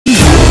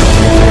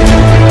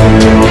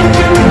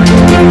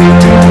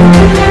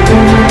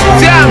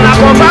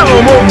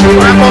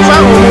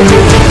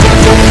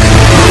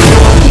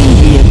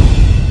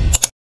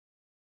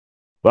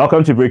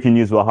Welcome to Breaking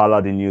News.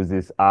 Wahala. The news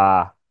is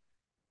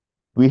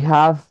we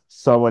have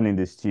someone in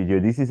the studio.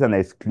 This is an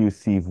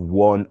exclusive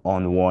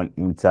one-on-one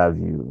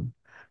interview.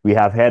 We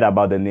have heard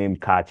about the name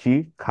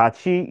Kachi.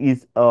 Kachi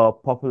is a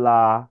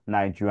popular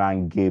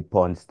Nigerian gay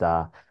porn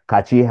star.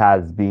 Kachi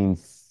has been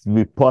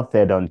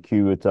reported on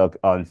Kuru Talk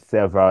on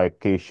several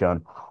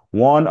occasions.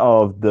 One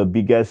of the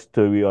biggest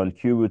story on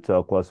Kuru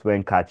Talk was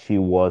when Kachi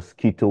was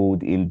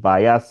killed in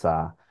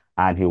Bayelsa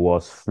and he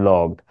was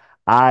flogged.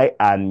 I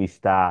and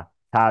Mr.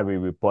 Harry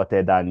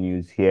reported that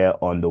news here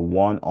on the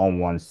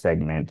one-on-one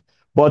segment.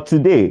 But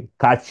today,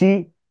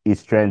 Kachi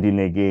is trending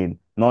again,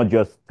 not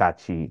just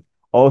Kachi.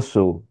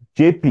 Also,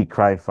 JP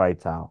crime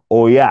fighter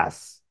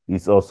Oyas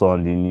is also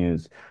on the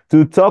news.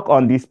 To talk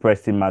on this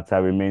pressing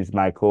matter remains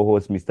my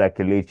co-host, Mr.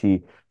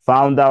 Kelechi,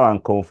 founder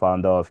and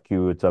co-founder of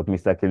Kuru Talk.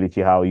 Mr.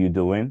 Kelechi, how are you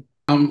doing?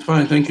 I'm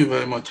fine, thank you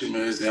very much,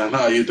 Emezi. And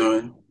how are you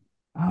doing?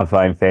 I'm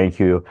fine, thank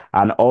you.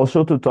 And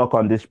also to talk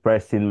on this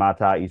pressing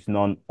matter is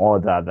none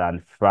other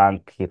than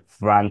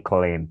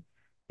Franklin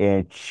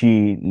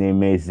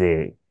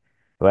Chinemeze.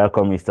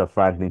 Welcome, Mr.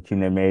 Franklin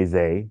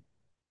Chinemeze.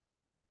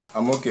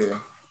 I'm okay.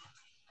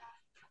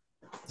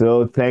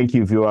 So thank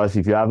you, viewers.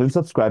 If you haven't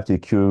subscribed to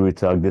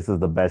Curious Talk, this is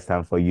the best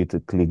time for you to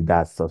click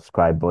that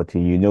subscribe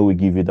button. You know we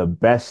give you the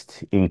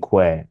best in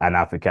queer and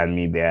African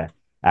media,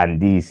 and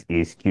this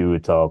is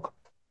Curious Talk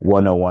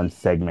 101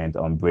 segment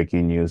on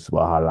breaking news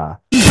Wahala.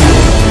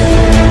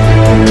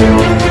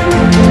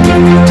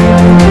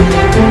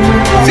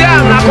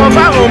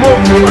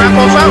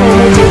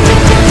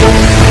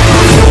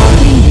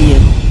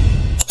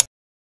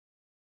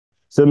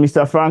 So,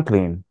 Mr.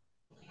 Franklin,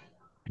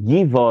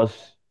 give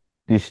us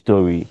the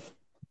story.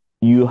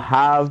 You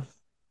have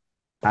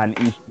an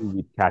issue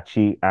with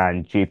Kachi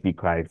and JP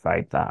Crime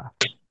Fighter.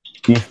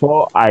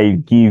 Before I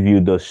give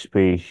you the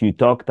space, you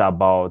talked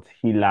about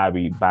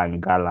Hilary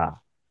Bangala.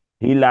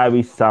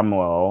 Hilary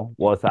Samuel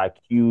was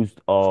accused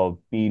of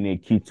being a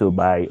keto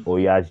by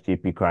Oyas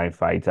JP Crime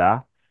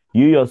Fighter.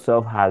 You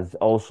yourself has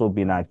also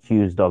been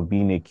accused of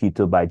being a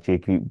keto by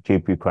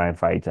JP Crime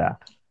Fighter.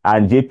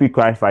 And JP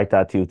Crime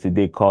Fighter till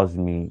today calls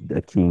me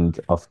the king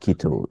of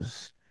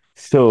ketos.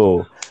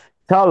 So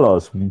tell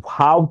us,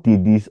 how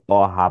did this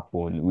all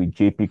happen with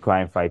JP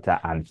Crime Fighter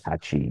and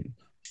Kachi?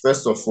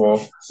 First of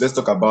all, let's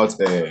talk about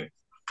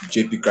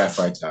JP Cry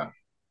Fighter.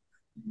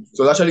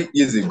 So actually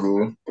years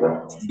ago,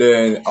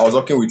 then I was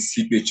working with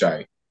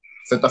CPHI,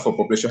 Center for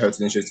Population Health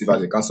Initiative,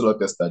 as a counselor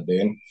tester.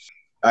 Then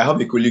I have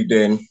a colleague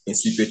then in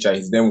CPHI.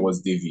 His name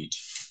was David.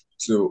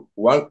 So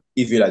one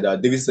evening like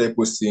that, David started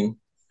posting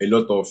a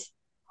lot of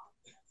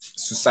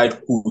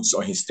suicide quotes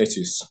on his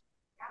status.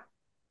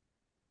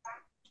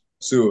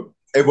 So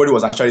everybody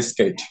was actually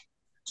scared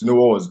to know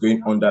what was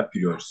going on that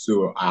period.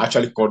 So I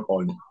actually called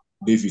on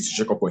David to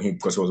check up on him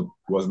because he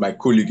was my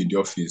colleague in the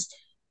office.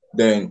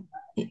 Then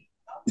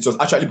it was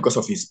actually because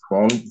of his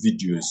porn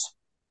videos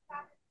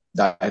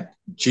that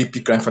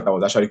JP Crime Fighter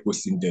was actually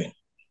posting there.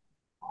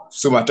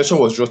 So my attention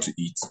was drawn to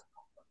it.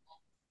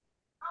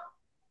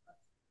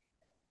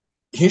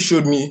 He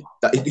showed me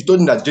that he told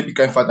me that JP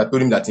Crime Fighter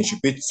told him that he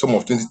should pay the sum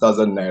of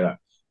 20,000 naira.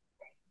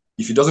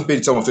 If he doesn't pay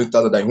the sum of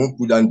 20,000, then he won't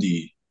put down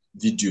the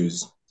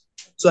videos.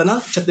 So I now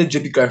chatted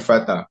JP Crime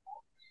Fighter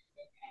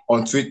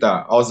on Twitter.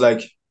 I was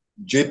like,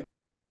 JP,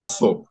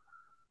 what's up?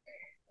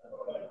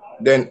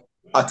 Then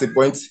at a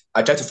point,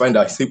 I tried to find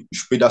out, I said, you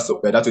should pay that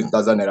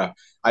 20,000 naira.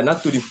 I now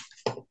told him,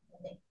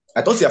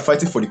 I thought you are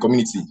fighting for the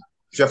community.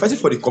 If you are fighting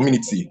for the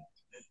community,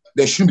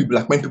 then shouldn't be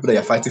blackmailing people that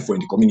you're fighting for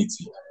in the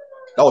community.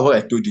 That was what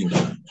I told him.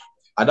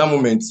 At that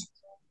moment,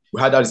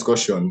 we had that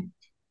discussion.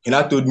 He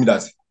now told me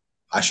that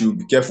I should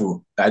be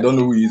careful, that I don't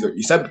know who he is.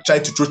 He started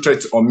trying to throw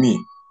threats on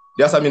me.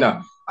 That's what I mean.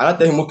 And I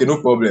tell him, okay,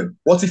 no problem.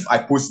 What if I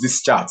post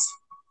this chat?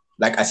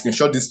 Like I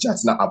screenshot this chat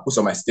now and post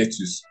on my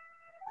status.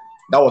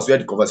 That was where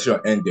the conversation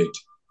ended.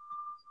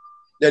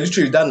 Then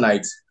literally that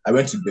night, I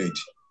went to bed.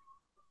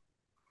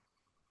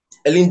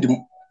 Early in the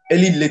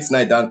early late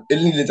night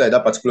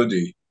that particular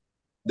day,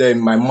 then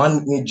my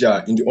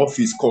manager in the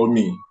office called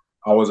me.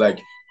 I was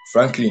like,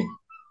 Franklin,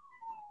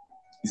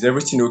 is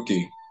everything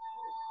okay?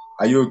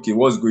 Are you okay?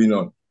 What's going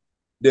on?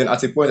 Then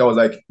at a point, I was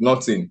like,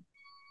 nothing.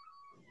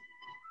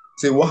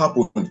 Say, what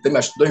happened? Tell me,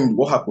 I should tell him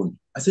what happened.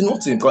 I said,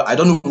 nothing, because I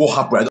don't know what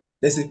happened.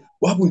 They say,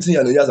 what happened to you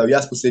and Oyas?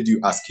 Oyas posted you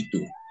as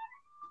keto.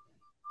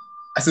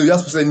 I said,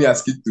 Oyas posted me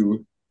as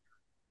keto.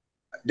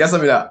 Just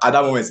something that at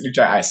that moment,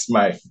 literally, I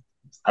smiled.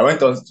 I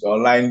went on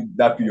online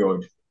that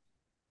period.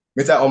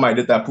 Later on my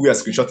data, people were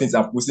screenshotting it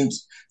and posting,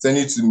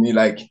 sending it to me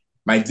like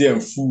my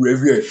DM full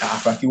everywhere.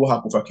 Frankie, what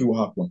happened? Frankie,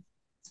 what happened?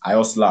 I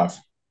just laugh.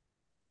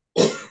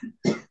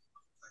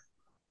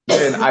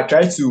 Then I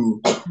try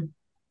to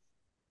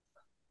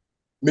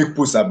make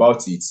posts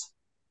about it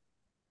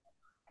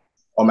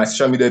on my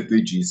social media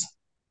pages,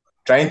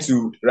 trying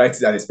to write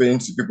it and explain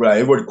to people, like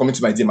everybody coming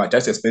to my DM, I try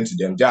to explain to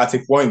them. There at a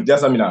point,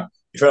 there's something that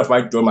a friend of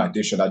mine draw my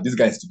attention that this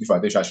guy is looking for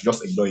attention, I should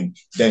just ignore him.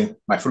 Then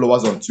my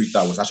followers on Twitter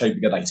was actually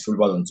bigger than his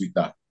followers on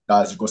Twitter.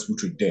 That's the gospel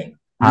truth then.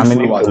 How New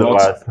many followers,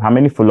 not followers? How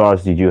many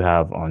followers did you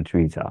have on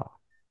Twitter?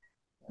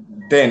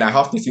 then I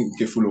have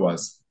 13K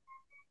followers.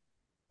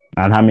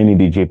 And how many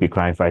did JP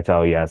Crime Fighter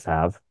Oyas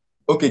have?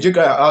 Okay, J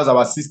Crime has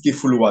about 6K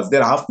followers.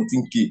 Then I have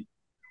 13K.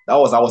 I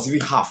was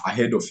even half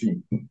ahead of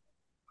him.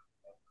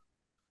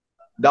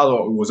 That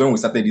was when we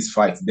started this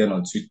fight then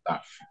on Twitter.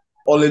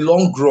 On a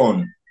long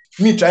run,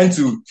 me trying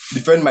to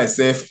defend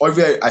myself, or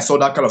if I saw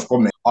that kind of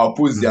comment, I'll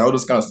post there, all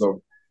those kind of stuff.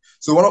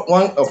 So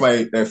one of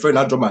my friends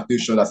had drawn my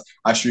attention that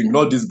I should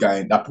ignore this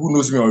guy, that who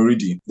knows me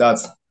already, that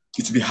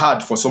it would be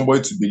hard for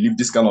somebody to believe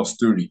this kind of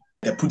story.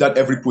 I put that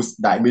every post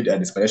that I made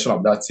an explanation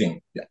of that thing.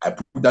 I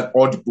put that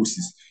all the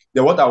posts.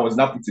 Then what I was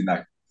now putting,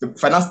 like,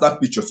 if I now start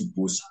pictures to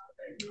post,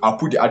 I'll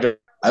put the address.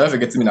 I don't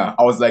forget me now.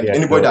 I was like, Yeah,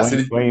 anybody so that said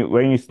it,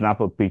 when you snap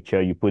a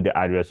picture, you put the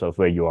address of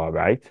where you are,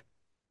 right?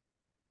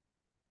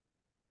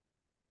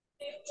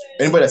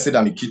 anybody that said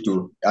I'm a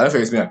keto, I don't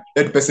forget me.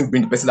 Let the person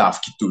bring the person that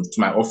have keto to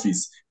my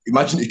office.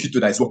 Imagine a keto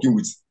that is working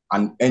with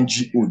an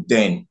NGO,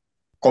 then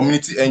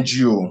community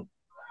NGO.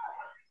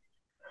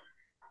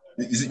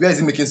 Where is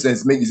it making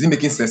sense? Is it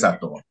making sense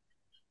at all?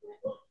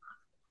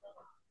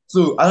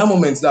 So at that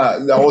moment that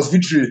was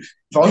victory.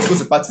 If I want to go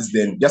to parties,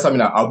 then yes, I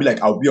mean I'll be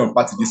on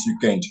party this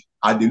weekend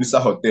at the Lusa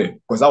Hotel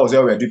because that was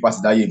where we were doing party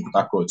that year in Port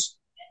Harcourt.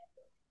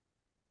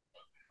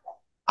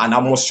 And I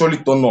must surely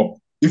turn up,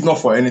 if not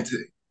for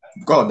anything,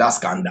 because of that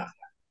scandal.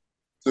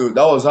 So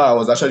that was how I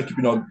was actually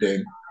keeping up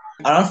then.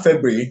 Around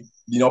February,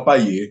 the upper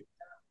year,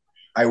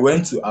 I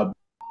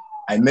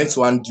met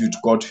one dude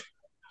called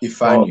Well,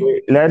 Ifani.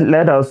 wait,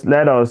 let us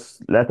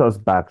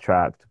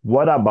backtrack.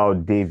 What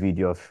about David,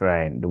 your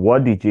friend?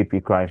 What did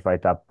JP Crime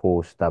Fighter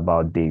post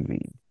about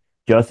David?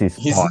 Just his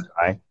He's pun,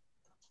 right?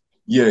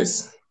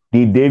 yes.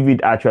 Did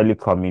David actually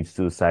commit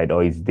suicide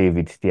or is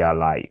David still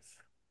alive?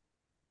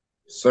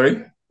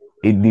 Sorry?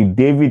 Did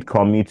David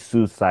commit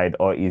suicide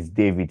or is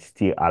David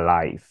still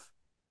alive?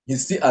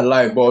 He's still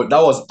alive, but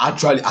that was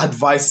actually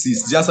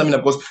advices. Just I mean,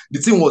 because the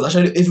thing was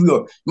actually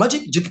everywhere.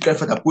 Imagine JP Crime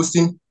Fighter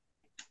posting,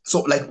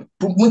 so like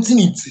promoting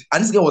it,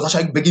 and this guy was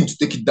actually begging to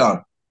take it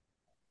down.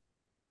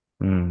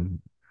 Hmm.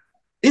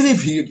 Even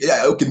if he,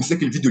 yeah, okay,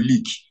 mistakenly video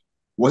leak,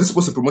 was he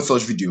supposed to promote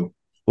such video?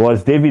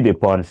 Was David a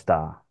porn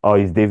star or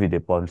is David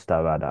a porn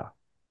star rather?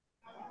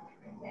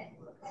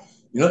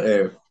 You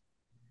know,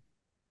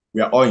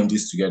 we are all in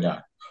this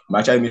together.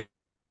 Actually,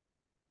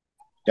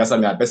 just I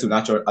mean, a person will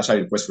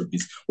actually request for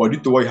this, but due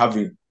to what you have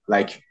in,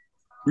 like,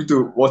 due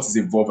to what is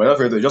involved, I don't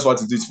feel just want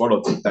to do it for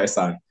the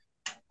time.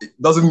 It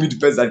doesn't mean the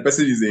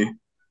person is a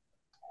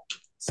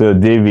So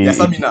David yes,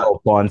 I is mean, not a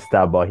porn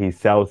star, but he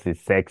sells his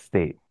sex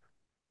tape.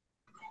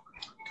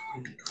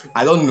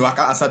 I don't know. I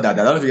can't answer that.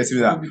 I don't know if you can see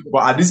that.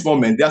 But at this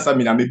moment, there's I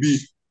mean, maybe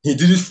he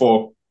did it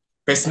for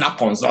personal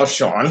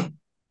consumption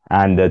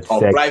And the or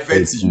sex private tape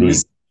use leak.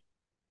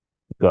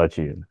 Got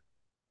you.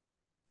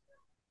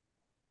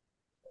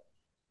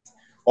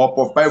 or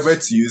for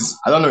private use.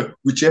 I don't know.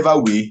 Whichever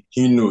way,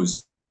 he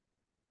knows.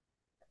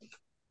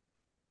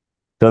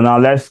 So now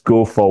let's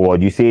go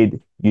forward. You said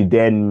you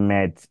then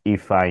met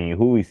Ifeanyi.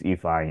 Who is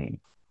Ifeanyi?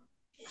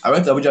 I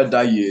went to Abuja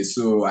that year,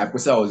 so I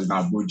posted I was in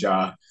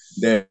Abuja.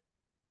 Then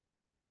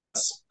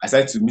I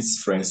started to meet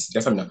friends.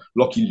 Just I mean,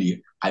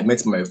 luckily, I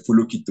met my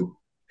fellow Kito.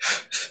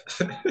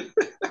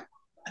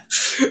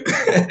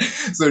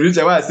 So reach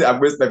when I say I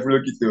met my fellow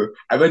Kito,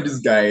 I met this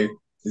guy.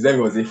 His name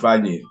was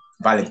Ifeanyi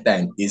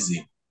Valentine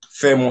Easy,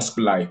 famous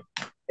guy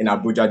in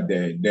Abuja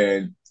there.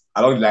 Then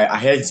along the line, I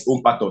heard his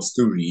own part of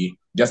story.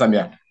 Just I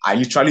mean, I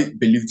literally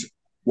believed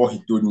what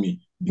he told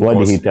me What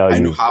did he because tell I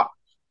know you? how.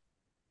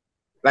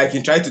 Like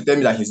he tried to tell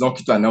me that he's not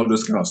Kito and all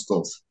those kind of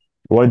stuff.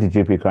 What did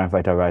JP Crime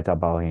Fighter write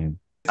about him?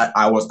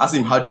 I was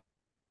asking him how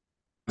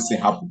this thing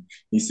happened.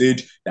 He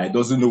said that he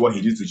doesn't know what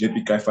he did to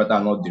JP Crime Fighter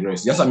and all the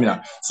rest. Yes, I mean,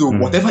 so Mm.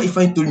 whatever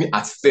Ifeanyi told me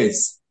at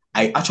first,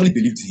 I actually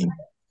believed him.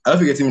 I don't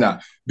forget him now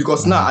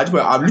because now Mhm.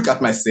 I look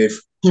at myself,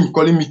 him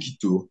calling me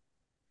Kito.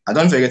 I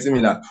don't forget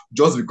him now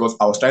just because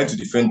I was trying to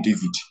defend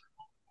David.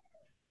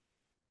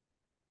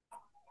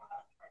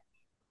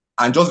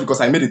 And just because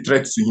I made a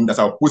threat to him that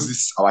I'll post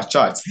this our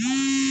chat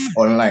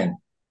online.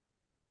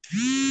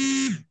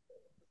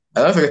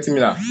 I don't forget him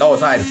now. That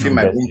was how I became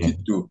my Got own you.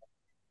 Kito.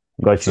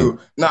 Got you. So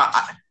now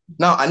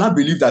I now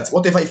believe that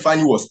whatever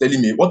Ifeanyi was telling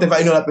me, whatever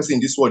any other person in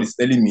this world is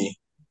telling me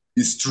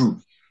is true.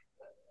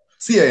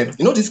 See, you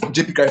know this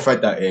JP Crime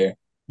Fighter,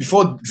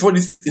 before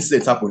this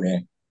incident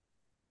happened,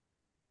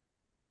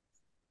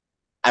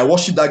 I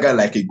worship that guy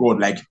like a god.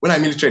 Like when I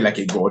mean literally like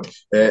a god,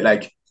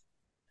 like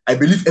I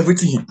believe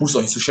everything he puts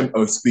on his social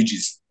on his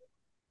pages.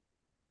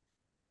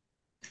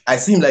 I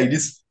see him like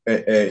this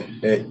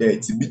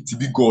to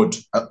be God.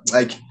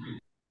 Like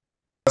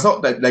it's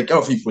not like kind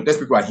of he protects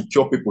people and he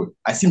cure people.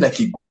 I see him like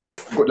a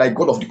god, like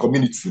God of the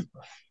community.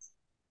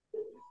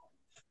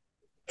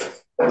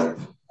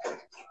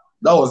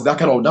 That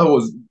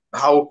was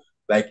how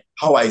like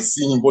how I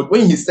see him. But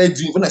when he started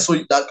doing, when I saw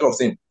that kind of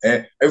thing,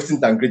 everything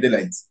downgraded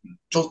like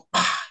just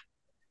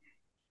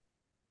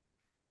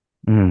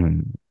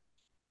Mm.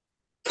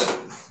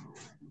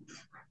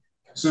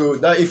 so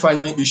that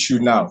Ifeanyi issue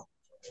now.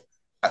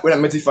 When I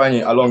met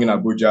Ifeanyi along in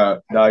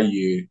Abuja that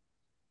year,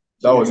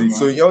 that was it.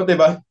 So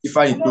whatever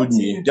Ifeanyi told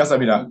me, just I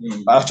mean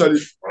I actually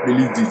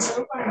believed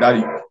it.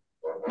 That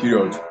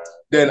period.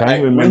 Then Can you I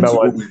went remember to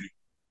what? Owerri.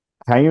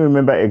 Can you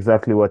remember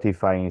exactly what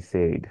Ifeanyi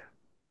said?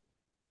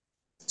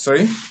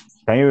 Sorry?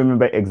 Can you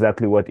remember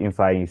exactly what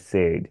Ifeanyi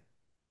said?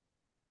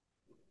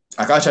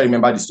 I can't actually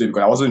remember the story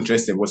because I wasn't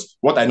interested. Was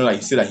what I know that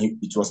he said that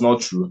it was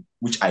not true,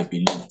 which I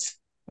believed.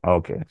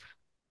 Okay,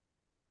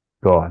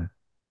 go on.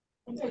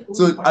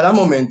 So at that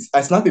moment,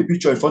 I snapped a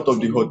picture in front of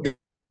the hotel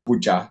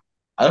Abuja.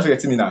 I don't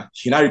forget me now.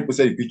 He now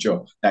reposted the picture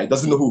that he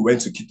doesn't know who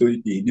went to Quito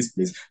in this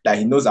place, that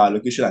he knows our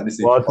location, and they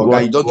say, What "Oh,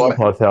 guy, you what don't know what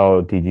my."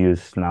 hotel did you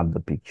snap the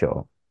picture?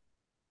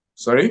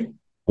 Sorry,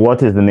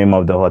 What is the name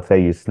of the hotel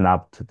you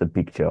snapped the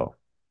picture?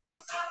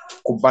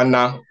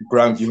 Cubana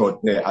Grandview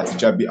Hotel at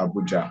Jabi,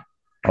 Abuja.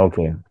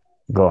 Okay,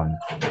 go on.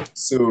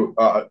 So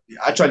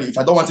actually, if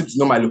I don't want him to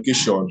know my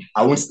location,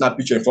 I won't snap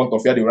picture in front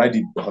of where they write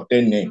the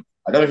hotel name.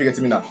 I don't know if you get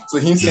me now. So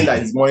him saying that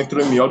he's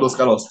monitoring me, all those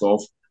kind of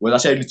stuff, was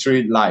actually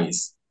literally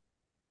lies.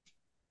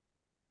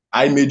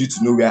 I made you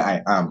to know where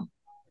I am.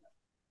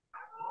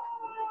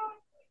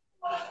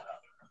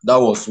 That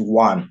was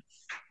one.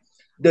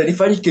 Then he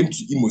finally came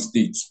to Imo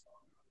State.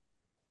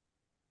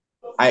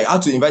 I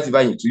had to invite him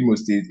to Imo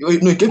State. No,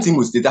 he came to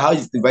Imo State. I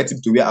had to invite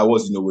him to where I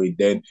was in a way.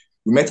 Then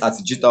we met at the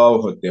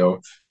Digital Hotel.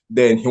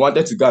 Then he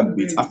wanted to go and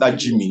bathe after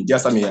gymming.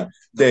 Just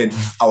then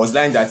I was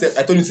lying there.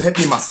 I told him to help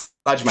me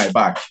massage my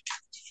back.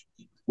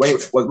 When he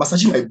was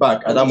massaging my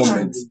back at that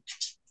moment,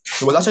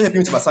 he was actually helping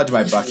me to massage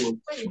my back.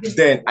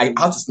 Then I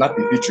had to snap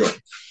a picture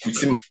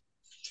with him.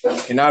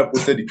 He now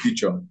posted the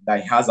picture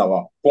that he has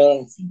our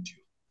porn video.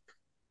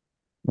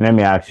 Let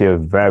me ask you a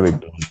very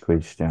blunt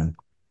question.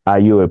 Are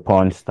you a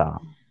porn star?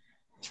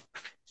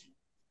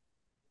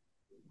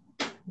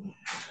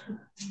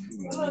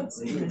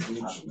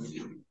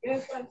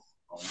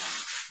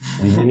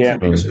 Did you hear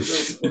me?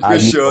 The Are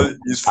you question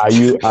is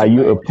are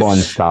you a porn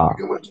star?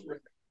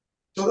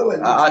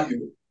 uh,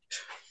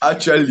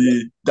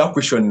 actually that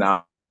question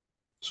now.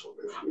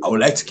 I would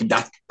like to keep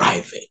that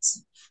private.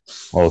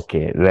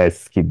 Okay, let's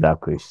skip that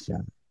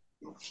question.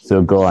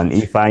 So go on.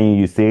 Ifeanyi,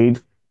 you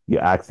said you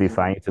asked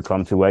Ifeanyi to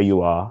come to where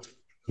you are.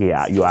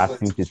 Yeah, you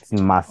asked him to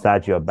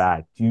massage your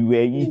back.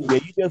 Were you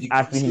just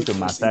asking him to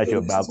massage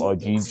your back, or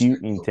did you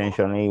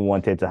intentionally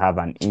wanted to have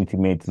an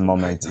intimate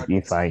moment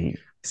with Ifeanyi?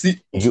 See,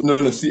 You no,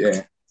 see,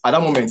 at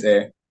that moment,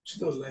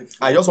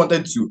 I just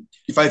wanted to,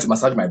 if I had to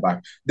massage my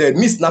back. Then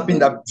me snapping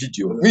that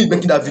video, me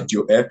making that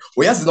video,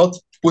 Oyas did not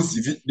post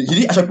the video. He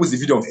didn't actually post the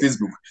video on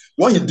Facebook.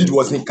 What he did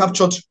was he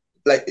captured,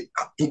 like,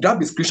 he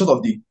grabbed a screenshot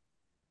of the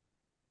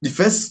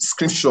first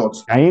screenshot.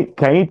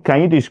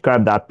 can you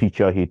describe that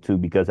picture he took,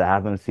 because I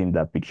haven't seen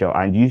that picture,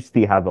 and you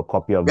still have a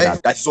copy of Right?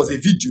 that That it was a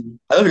picture? video.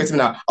 I don't get me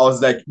now. I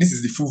was like, this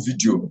is the full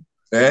video.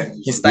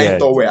 He's tying Yes.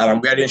 towel and I'm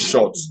wearing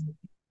shorts.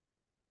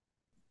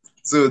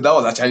 So that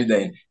was actually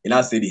then. He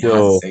now said he has a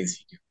So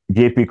sex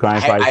video. JP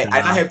Crime I now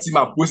Fighter, helped him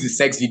out post the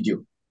sex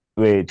video.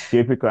 wait,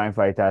 JP Crime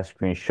Fighter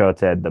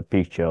screenshotted the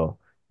picture.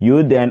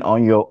 You then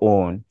on your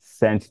own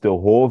sent the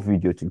whole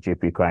video to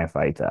JP Crime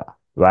Fighter,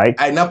 right?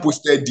 I now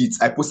posted it.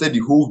 I posted the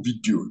whole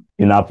video.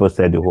 You now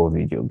posted the whole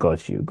video.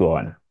 Got you. Go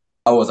on.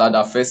 That was how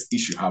that first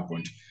issue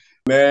happened.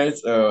 Met,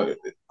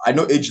 I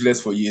know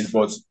ageless for years,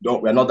 but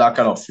we're not that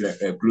kind of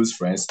close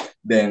friends.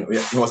 Then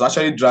he was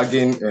actually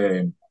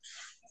dragging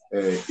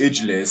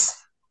ageless.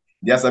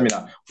 Yes, I mean,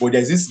 but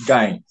there's this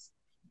guy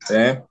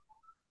that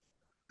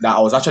I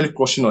was actually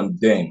crushing on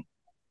then.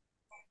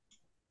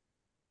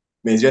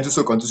 May his gentle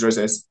soul continue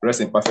to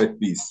rest in perfect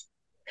peace.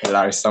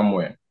 Hilary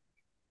somewhere.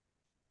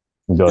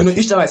 Got you.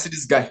 Each time I see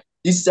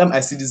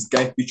this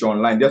guy picture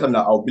online, there's something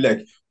that I'll be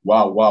like,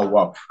 wow, wow,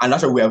 wow. And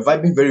actually, we are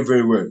vibing very,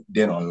 very well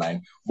then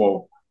online.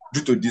 But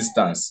due to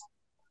distance,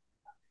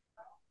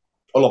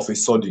 all of a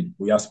sudden,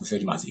 we have to say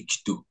him as a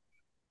keto.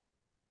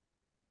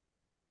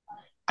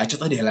 I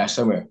chatted the hell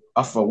somewhere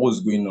after what's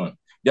going on.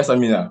 Just I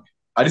mean, at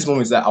this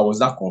moment, I was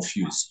not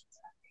confused.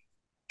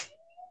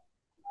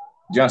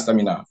 Do you understand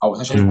me now? I was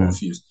actually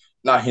confused.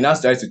 Now he now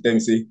started to tell me,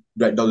 say,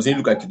 does he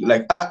look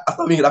like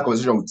after making that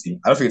conversation with him?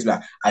 I don't think it's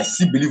like I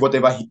still believe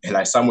whatever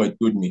like Samuel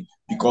told me,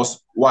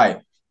 because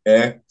why?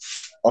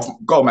 Of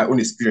God, my own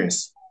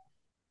experience.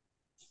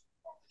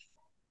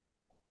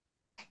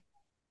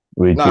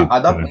 With Now JP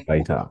at that Crime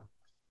Fighter.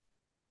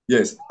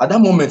 yes, at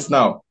that moment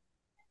now,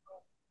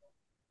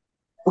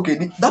 okay,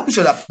 that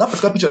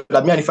particular picture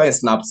that me and Ifeanyi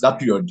snapped, that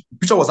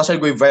picture was actually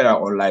going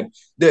viral online.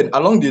 Then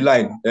along the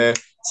line,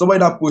 somebody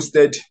that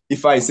posted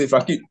Ifeanyi say,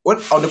 Frankie, what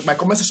on my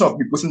comment section of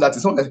me posting that,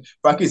 it's not like,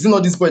 Frankie, is it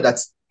not this boy that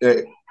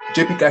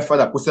JP Kai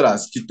father posted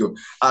as keto?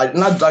 I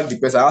now dragged the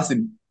person. I asked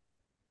him,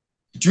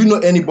 do you know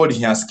anybody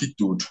he has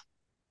ketoed?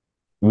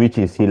 Which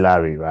is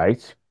Hillary,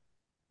 right?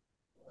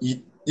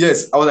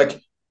 Yes, I was like,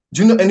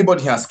 do you know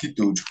anybody he has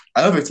ketoed?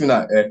 I don't know if it's me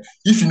now.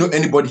 If you know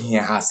anybody he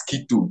has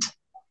ketoed,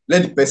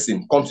 let the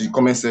person come to the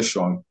comment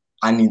section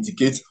and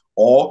indicate,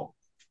 or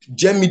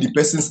gem me the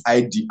person's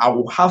ID. I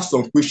will have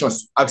some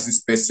questions to ask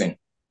this person.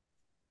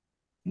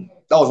 That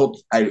was what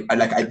I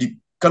the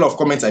kind of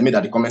comments I made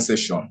at the comment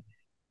section.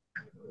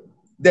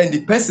 Then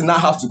the person now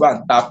has to go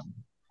and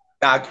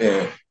tag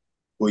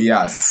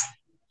Oyas.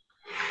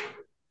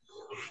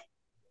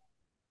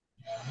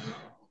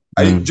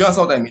 Do you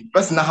understand what I mean?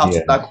 Person now have to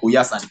Yeah. tag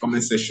Oyas at the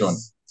comment section.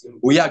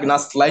 Oyas now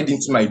slide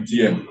into my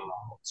DM.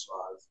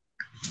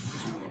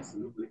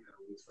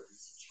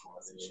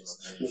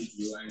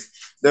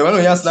 Then when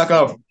Oyas now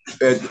kind of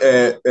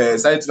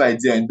slide into my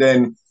DM, and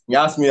then he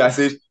asked me, I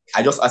said,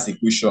 I just asked a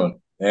question.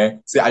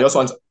 Say, I just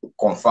want to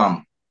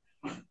confirm.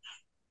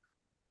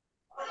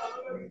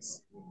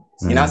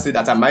 And I said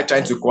that am I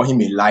trying to call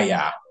him a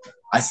liar?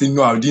 I said,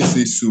 no, I didn't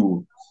say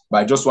so,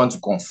 but I just want to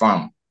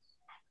confirm.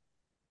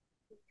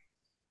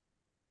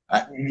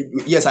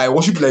 Yes, I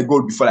worship like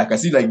God before, like I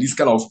see like this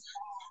kind of,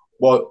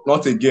 but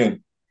not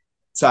again.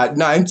 So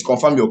now I need to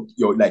confirm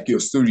your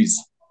stories.